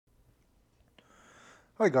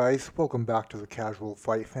Hi guys, welcome back to the Casual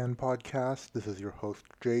Fight Fan Podcast. This is your host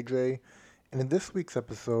JJ, and in this week's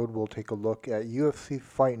episode we'll take a look at UFC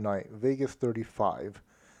Fight Night Vegas 35,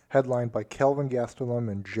 headlined by Kelvin Gastelum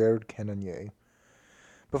and Jared Cannonier.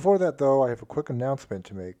 Before that though, I have a quick announcement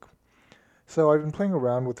to make. So I've been playing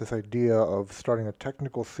around with this idea of starting a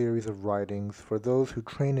technical series of writings for those who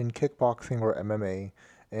train in kickboxing or MMA,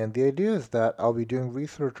 and the idea is that I'll be doing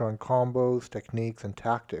research on combos, techniques, and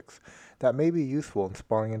tactics that may be useful in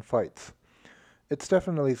sparring and fights. It's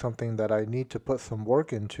definitely something that I need to put some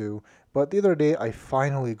work into, but the other day I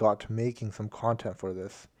finally got to making some content for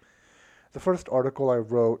this. The first article I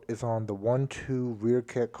wrote is on the 1-2 rear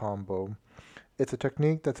kick combo. It's a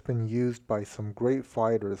technique that's been used by some great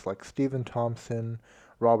fighters like Stephen Thompson,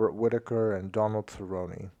 Robert Whitaker, and Donald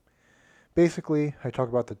Cerrone. Basically, I talk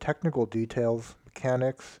about the technical details,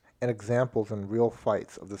 mechanics, and examples in real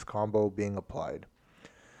fights of this combo being applied.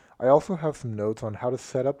 I also have some notes on how to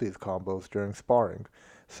set up these combos during sparring,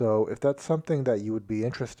 so if that's something that you would be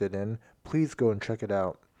interested in, please go and check it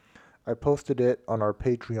out. I posted it on our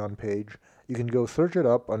Patreon page. You can go search it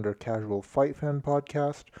up under Casual Fight Fan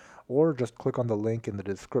Podcast, or just click on the link in the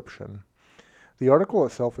description. The article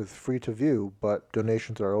itself is free to view, but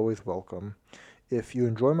donations are always welcome. If you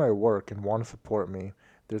enjoy my work and want to support me,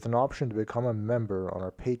 there's an option to become a member on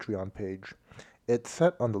our Patreon page. It's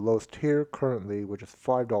set on the lowest tier currently, which is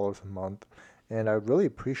 $5 a month, and I really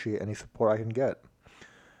appreciate any support I can get.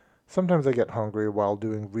 Sometimes I get hungry while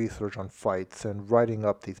doing research on fights and writing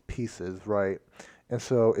up these pieces, right? And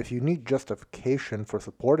so if you need justification for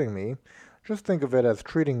supporting me, just think of it as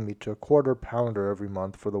treating me to a quarter pounder every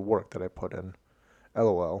month for the work that I put in.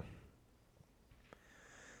 LOL.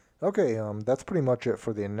 Okay, that's pretty much it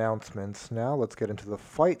for the announcements. Now let's get into the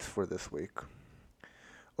fights for this week.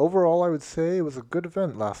 Overall, I would say it was a good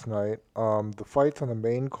event last night. The fights on the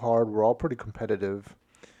main card were all pretty competitive.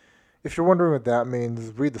 If you're wondering what that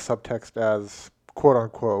means, read the subtext as quote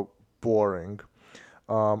unquote boring.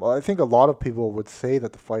 I think a lot of people would say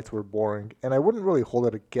that the fights were boring, and I wouldn't really hold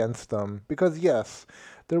it against them because, yes,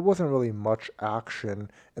 there wasn't really much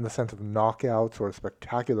action in the sense of knockouts or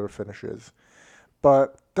spectacular finishes.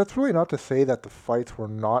 But that's really not to say that the fights were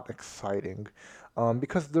not exciting,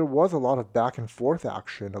 because there was a lot of back and forth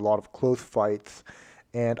action, a lot of close fights,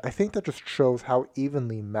 and I think that just shows how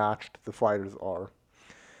evenly matched the fighters are.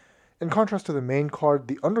 In contrast to the main card,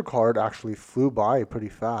 the undercard actually flew by pretty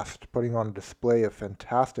fast, putting on a display of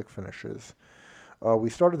fantastic finishes.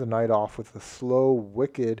 We started the night off with a slow,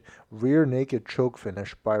 wicked, rear naked choke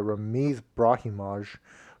finish by Ramiz Brahimaj,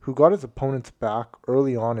 who got his opponent's back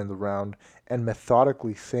early on in the round and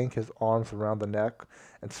methodically sank his arms around the neck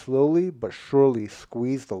and slowly but surely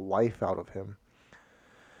squeezed the life out of him.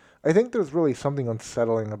 I think there's really something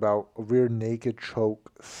unsettling about a rear naked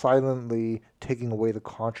choke silently taking away the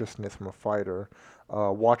consciousness from a fighter,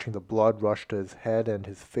 watching the blood rush to his head and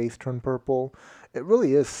his face turn purple. It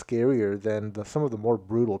really is scarier than some of the more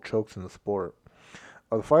brutal chokes in the sport.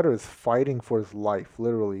 The fighter is fighting for his life,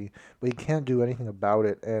 literally, but he can't do anything about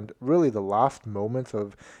it, and really the last moments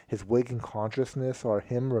of his waking consciousness are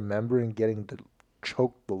him remembering getting to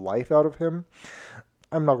choke the life out of him.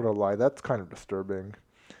 I'm not gonna lie, that's kind of disturbing.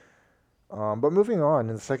 But moving on,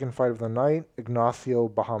 in the second fight of the night, Ignacio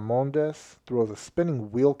Bahamondes throws a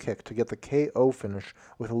spinning wheel kick to get the KO finish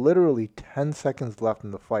with literally 10 seconds left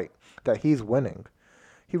in the fight that he's winning.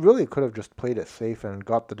 He really could have just played it safe and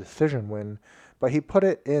got the decision win, but he put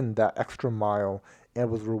it in that extra mile and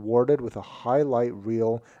was rewarded with a highlight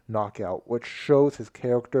reel knockout, which shows his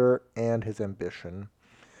character and his ambition.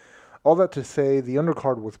 All that to say, the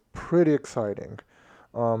undercard was pretty exciting.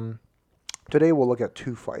 Um, Today we'll look at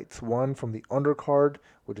two fights. One from the undercard,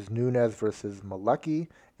 which is Nunes versus Malecki,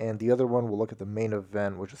 and the other one we'll look at the main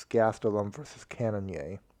event, which is Gastelum versus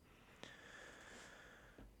Cannonier.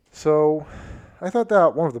 So, I thought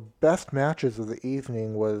that one of the best matches of the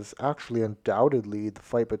evening was actually undoubtedly the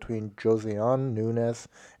fight between Josean Nunes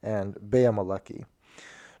and Bea Malecki.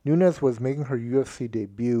 Nunes was making her UFC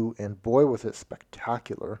debut, and boy was it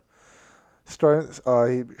spectacular.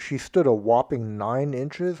 She stood a whopping 9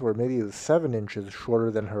 inches, or maybe it was 7 inches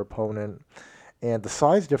shorter than her opponent, and the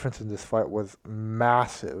size difference in this fight was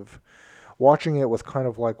massive. Watching it was kind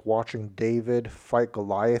of like watching David fight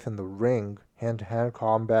Goliath in the ring, hand to hand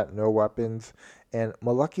combat, no weapons, and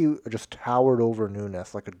Malecki just towered over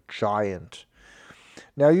Nunes like a giant.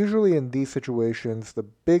 Now, usually in these situations, the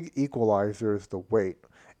big equalizer is the weight.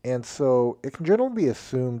 And so it can generally be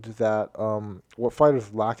assumed that what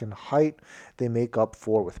fighters lack in height, they make up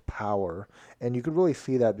for with power. And you could really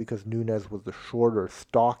see that because Nunes was the shorter,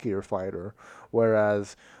 stockier fighter,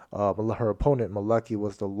 whereas her opponent, Malecki,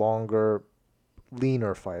 was the longer,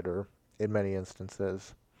 leaner fighter in many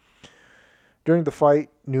instances. During the fight,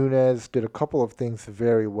 Nunes did a couple of things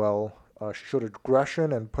very well. She showed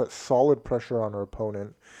aggression and put solid pressure on her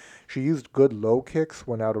opponent. She used good low kicks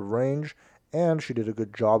when out of range, and she did a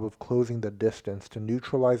good job of closing the distance to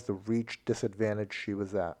neutralize the reach disadvantage she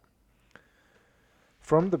was at.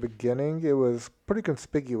 From the beginning, it was pretty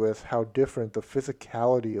conspicuous how different the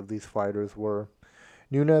physicality of these fighters were.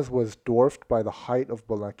 Nunes was dwarfed by the height of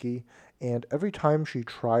Malecki, and every time she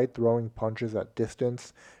tried throwing punches at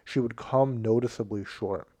distance, she would come noticeably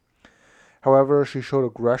short. However, she showed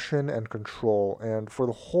aggression and control, and for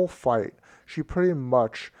the whole fight, she pretty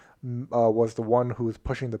much was the one who was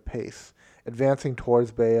pushing the pace, advancing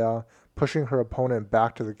towards Bea, pushing her opponent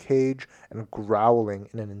back to the cage, and growling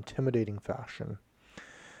in an intimidating fashion.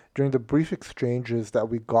 During the brief exchanges that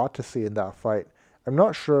we got to see in that fight, I'm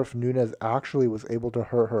not sure if Nunes actually was able to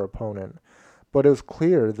hurt her opponent, but it was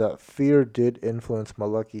clear that fear did influence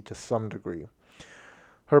Malecki to some degree.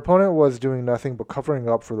 Her opponent was doing nothing but covering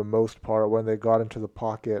up for the most part when they got into the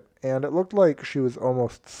pocket, and it looked like she was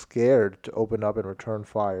almost scared to open up and return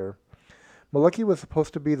fire. Malecki was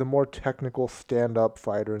supposed to be the more technical stand-up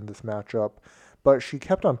fighter in this matchup, but she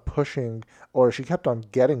kept on pushing, or she kept on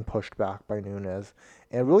getting pushed back by Nunes,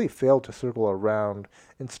 and really failed to circle around,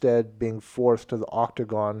 instead being forced to the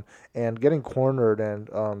octagon and getting cornered and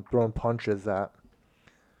thrown punches at.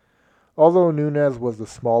 Although Nunes was the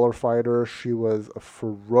smaller fighter, she was a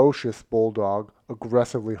ferocious bulldog,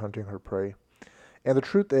 aggressively hunting her prey. And the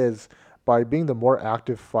truth is, by being the more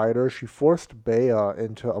active fighter, she forced Bea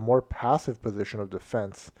into a more passive position of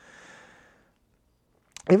defense.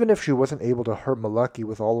 Even if she wasn't able to hurt Malecki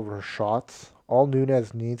with all of her shots, all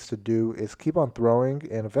Nunes needs to do is keep on throwing,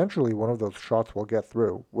 and eventually one of those shots will get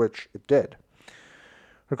through, which it did.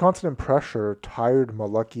 Her constant pressure tired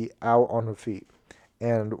Malecki out on her feet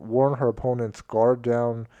and worn her opponent's guard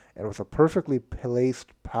down, and with a perfectly placed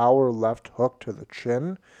power left hook to the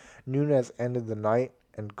chin, Nunes ended the night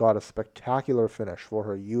and got a spectacular finish for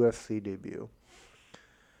her UFC debut.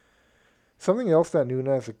 Something else that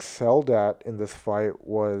Nunes excelled at in this fight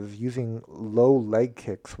was using low leg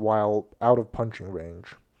kicks while out of punching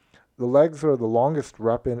range. The legs are the longest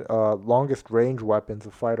range weapons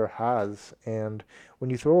a fighter has, and when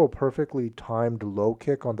you throw a perfectly timed low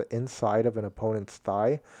kick on the inside of an opponent's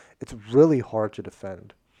thigh, it's really hard to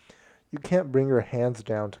defend. You can't bring your hands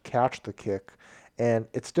down to catch the kick, and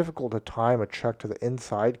it's difficult to time a check to the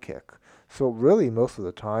inside kick. So really, most of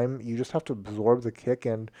the time, you just have to absorb the kick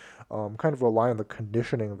and kind of rely on the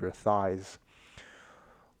conditioning of your thighs.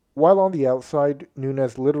 While on the outside,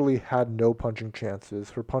 Nunes literally had no punching chances.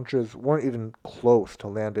 Her punches weren't even close to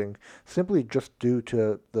landing, simply just due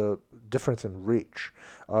to the difference in reach.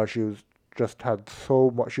 She was just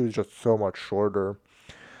so much shorter.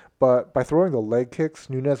 But by throwing the leg kicks,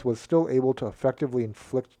 Nunes was still able to effectively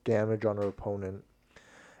inflict damage on her opponent.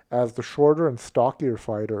 As the shorter and stockier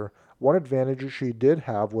fighter, one advantage she did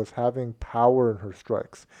have was having power in her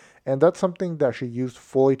strikes, and that's something that she used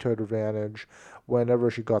fully to her advantage whenever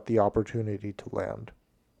she got the opportunity to land.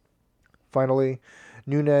 Finally,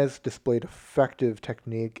 Nunes displayed effective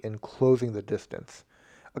technique in closing the distance.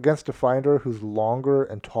 Against a fighter who's longer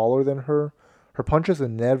and taller than her, her punches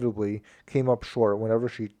inevitably came up short whenever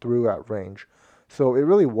she threw at range, so it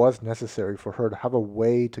really was necessary for her to have a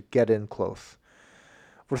way to get in close.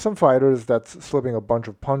 For some fighters, that's slipping a bunch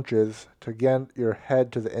of punches to get your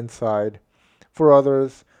head to the inside. For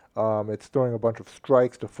others, it's throwing a bunch of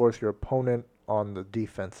strikes to force your opponent on the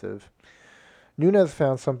defensive. Nunes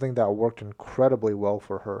found something that worked incredibly well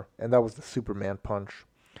for her, and that was the Superman punch.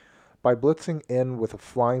 By blitzing in with a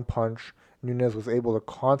flying punch, Nunes was able to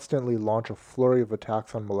constantly launch a flurry of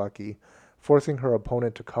attacks on Malecki, forcing her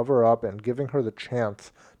opponent to cover up and giving her the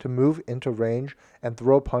chance to move into range and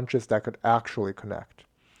throw punches that could actually connect.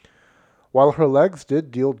 While her legs did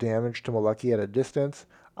deal damage to Malecki at a distance,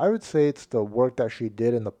 I would say it's the work that she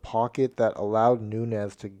did in the pocket that allowed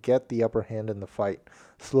Nunes to get the upper hand in the fight,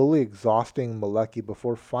 slowly exhausting Malecki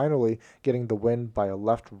before finally getting the win by a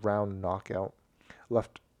left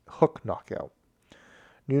hook knockout.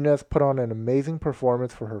 Nunes put on an amazing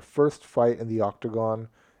performance for her first fight in the octagon,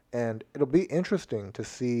 and it'll be interesting to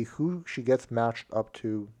see who she gets matched up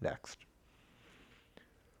to next.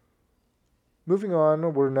 Moving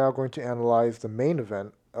on, we're now going to analyze the main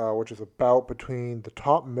event, which is a bout between the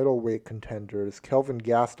top middleweight contenders, Kelvin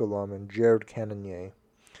Gastelum and Jared Cannonier.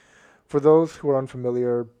 For those who are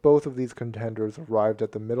unfamiliar, both of these contenders arrived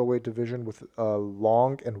at the middleweight division with a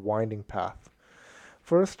long and winding path.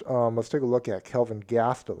 First, let's take a look at Kelvin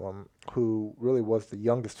Gastelum, who really was the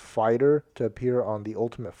youngest fighter to appear on the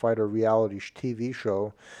Ultimate Fighter reality TV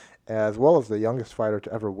show, as well as the youngest fighter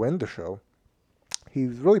to ever win the show.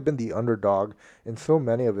 He's really been the underdog in so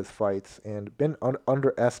many of his fights and been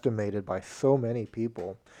underestimated by so many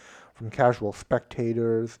people, from casual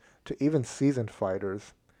spectators to even seasoned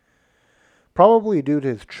fighters. Probably due to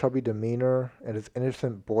his chubby demeanor and his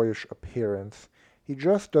innocent, boyish appearance, he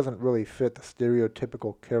just doesn't really fit the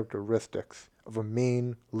stereotypical characteristics of a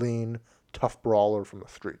mean, lean, tough brawler from the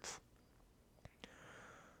streets.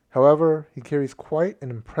 However, he carries quite an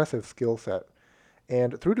impressive skill set,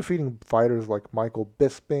 and through defeating fighters like Michael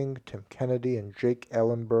Bisping, Tim Kennedy, and Jake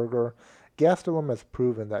Ellenberger, Gastelum has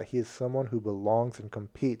proven that he is someone who belongs and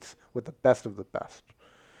competes with the best of the best.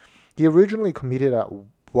 He originally competed at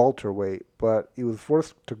welterweight, but he was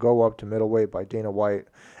forced to go up to middleweight by Dana White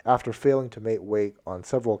after failing to make weight on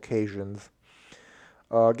several occasions.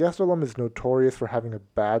 Gastelum is notorious for having a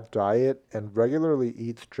bad diet and regularly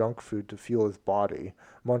eats junk food to fuel his body,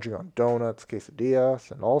 munching on donuts,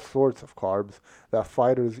 quesadillas, and all sorts of carbs that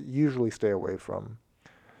fighters usually stay away from.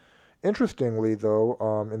 Interestingly, though,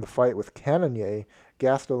 in the fight with Cannonier,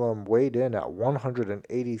 Gastelum weighed in at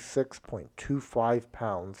 186.25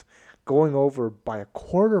 pounds, going over by a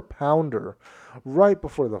quarter pounder right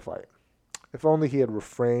before the fight. If only he had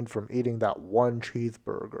refrained from eating that one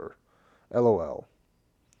cheeseburger. LOL.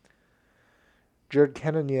 Jared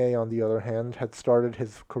Cannonier, on the other hand, had started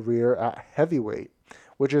his career at heavyweight,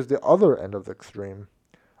 which is the other end of the extreme.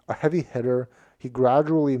 A heavy hitter, he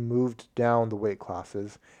gradually moved down the weight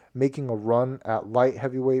classes, making a run at light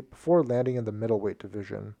heavyweight before landing in the middleweight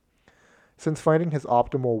division. Since finding his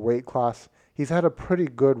optimal weight class, he's had a pretty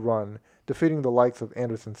good run, defeating the likes of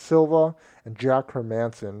Anderson Silva and Jack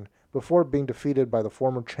Hermanson before being defeated by the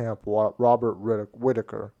former champ Robert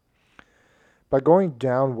Whittaker. By going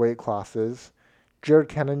down weight classes, Jared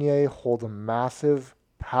Cannonier holds a massive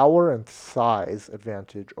power and size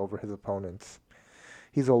advantage over his opponents.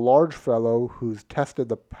 He's a large fellow who's tested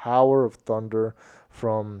the power of thunder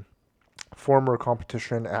from former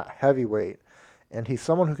competition at heavyweight, and he's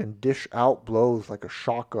someone who can dish out blows like a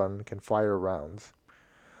shotgun can fire rounds.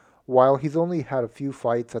 While he's only had a few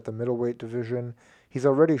fights at the middleweight division, he's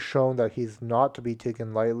already shown that he's not to be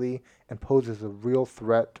taken lightly and poses a real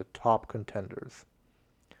threat to top contenders.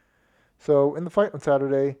 So, in the fight on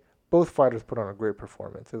Saturday, both fighters put on a great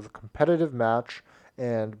performance. It was a competitive match,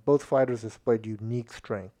 and both fighters displayed unique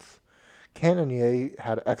strengths. Cannonier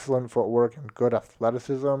had excellent footwork and good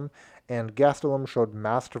athleticism, and Gastelum showed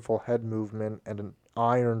masterful head movement and an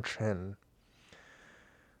iron chin.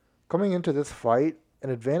 Coming into this fight,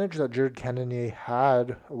 an advantage that Jared Cannonier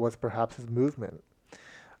had was perhaps his movement.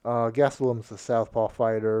 Gastelum's a southpaw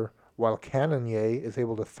fighter, while Cannonier is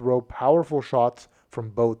able to throw powerful shots from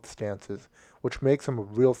both stances, which makes him a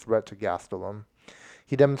real threat to Gastelum.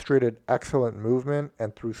 He demonstrated excellent movement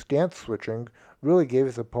and through stance switching really gave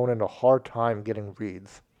his opponent a hard time getting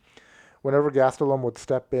reads. Whenever Gastelum would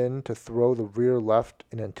step in to throw the rear left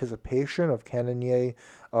in anticipation of Cannonier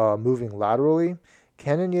moving laterally,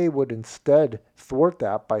 Cannonier would instead thwart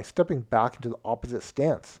that by stepping back into the opposite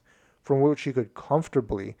stance, from which he could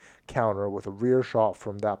comfortably counter with a rear shot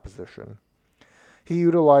from that position. He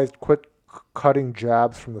utilized quick cutting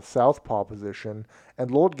jabs from the southpaw position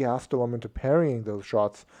and lulled Gastelum into parrying those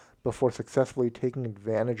shots before successfully taking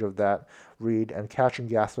advantage of that read and catching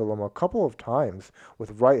Gastelum a couple of times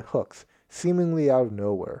with right hooks, seemingly out of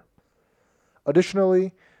nowhere.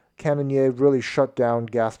 Additionally, Cannonier really shut down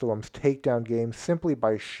Gastelum's takedown game simply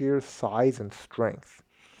by sheer size and strength.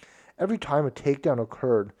 Every time a takedown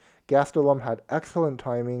occurred, Gastelum had excellent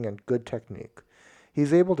timing and good technique.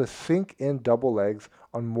 He's able to sink in double legs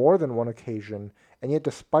on more than one occasion, and yet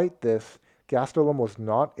despite this, Gastelum was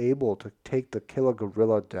not able to take the killer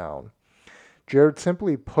gorilla down. Jared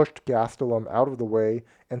simply pushed Gastelum out of the way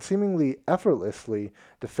and seemingly effortlessly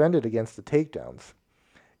defended against the takedowns.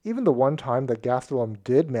 Even the one time that Gastelum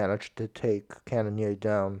did manage to take Cannonier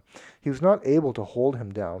down, he was not able to hold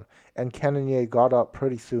him down, and Cannonier got up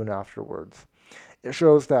pretty soon afterwards. It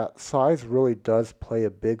shows that size really does play a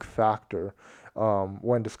big factor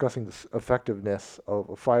when discussing the effectiveness of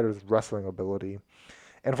a fighter's wrestling ability.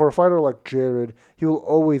 And for a fighter like Jared, he will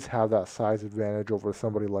always have that size advantage over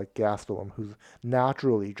somebody like Gastelum, who's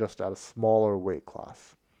naturally just at a smaller weight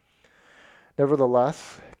class.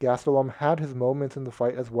 Nevertheless, Gastelum had his moments in the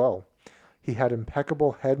fight as well. He had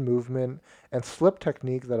impeccable head movement and slip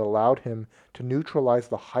technique that allowed him to neutralize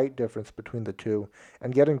the height difference between the two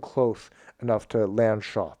and getting close enough to land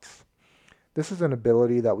shots. This is an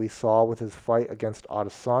ability that we saw with his fight against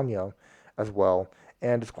Adesanya as well,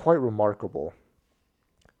 and is quite remarkable.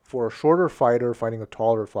 For a shorter fighter fighting a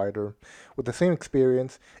taller fighter with the same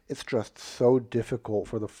experience, it's just so difficult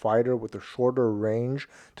for the fighter with the shorter range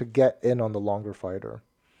to get in on the longer fighter.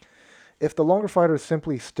 If the longer fighter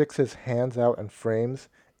simply sticks his hands out and frames,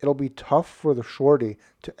 it'll be tough for the shorty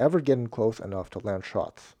to ever get in close enough to land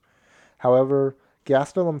shots. However,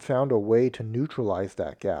 Gastelum found a way to neutralize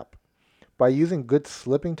that gap. By using good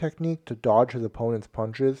slipping technique to dodge his opponent's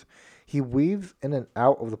punches, he weaves in and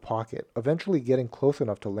out of the pocket, eventually getting close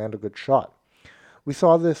enough to land a good shot. We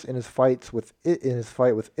saw this in his fight with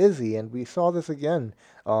Izzy, and we saw this again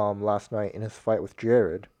last night in his fight with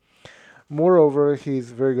Jared. Moreover,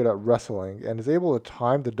 he's very good at wrestling and is able to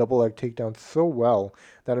time the double leg takedown so well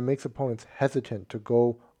that it makes opponents hesitant to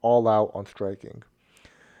go all out on striking.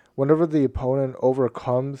 Whenever the opponent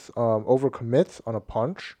overcommits on a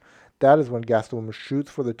punch, that is when Gastelum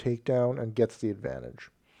shoots for the takedown and gets the advantage.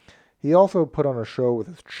 He also put on a show with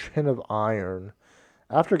his chin of iron.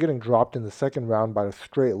 After getting dropped in the second round by a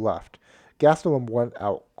straight left, Gastelum went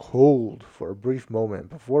out cold for a brief moment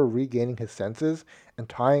before regaining his senses and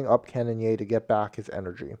tying up Cannonier to get back his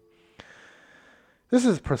energy. This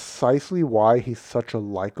is precisely why he's such a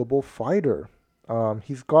likable fighter.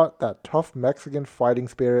 He's got that tough Mexican fighting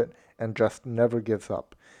spirit and just never gives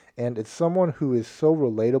up. And it's someone who is so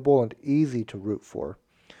relatable and easy to root for.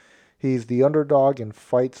 He's the underdog and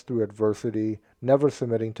fights through adversity, never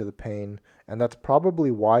submitting to the pain, and that's probably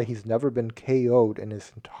why he's never been KO'd in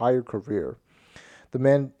his entire career. The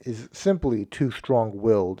man is simply too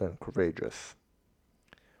strong-willed and courageous.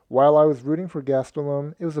 While I was rooting for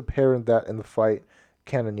Gastelum, it was apparent that in the fight,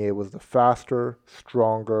 Cannonier was the faster,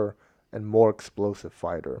 stronger, and more explosive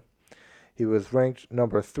fighter. He was ranked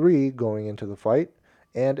number 3 going into the fight,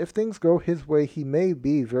 and if things go his way, he may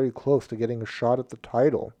be very close to getting a shot at the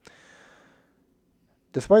title.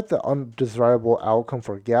 Despite the undesirable outcome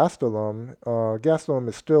for Gastelum, Gastelum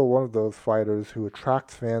is still one of those fighters who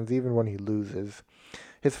attracts fans even when he loses.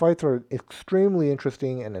 His fights are extremely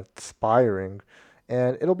interesting and inspiring,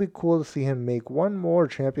 and it'll be cool to see him make one more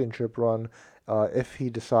championship run if he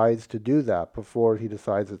decides to do that before he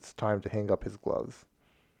decides it's time to hang up his gloves.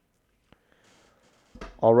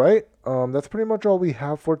 Alright, that's pretty much all we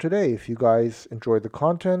have for today. If you guys enjoyed the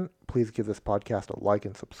content, please give this podcast a like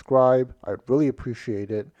and subscribe. I'd really appreciate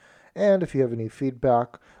it. And if you have any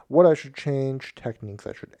feedback, what I should change, techniques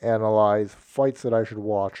I should analyze, fights that I should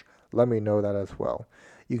watch, let me know that as well.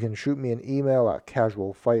 You can shoot me an email at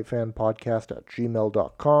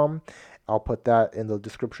casualfightfanpodcast@gmail.com. I'll put that in the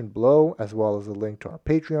description below, as well as a link to our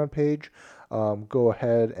Patreon page. Go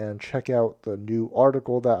ahead and check out the new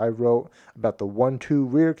article that I wrote about the 1-2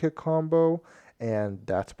 rear kick combo. And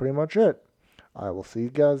that's pretty much it. I will see you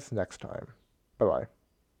guys next time. Bye-bye.